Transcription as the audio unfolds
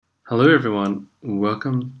Hello, everyone.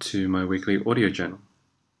 Welcome to my weekly audio journal.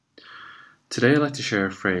 Today, I'd like to share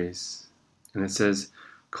a phrase, and it says,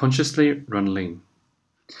 consciously run lean.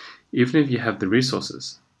 Even if you have the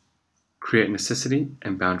resources, create necessity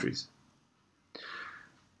and boundaries.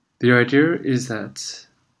 The idea is that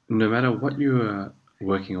no matter what you are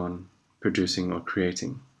working on, producing, or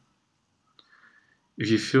creating, if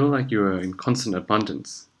you feel like you are in constant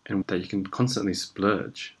abundance and that you can constantly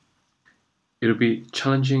splurge, it'll be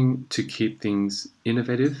challenging to keep things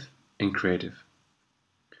innovative and creative.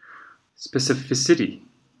 Specificity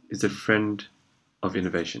is a friend of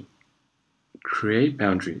innovation. Create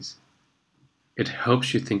boundaries. It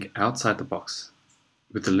helps you think outside the box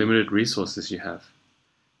with the limited resources you have.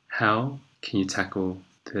 How can you tackle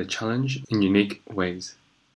the challenge in unique ways?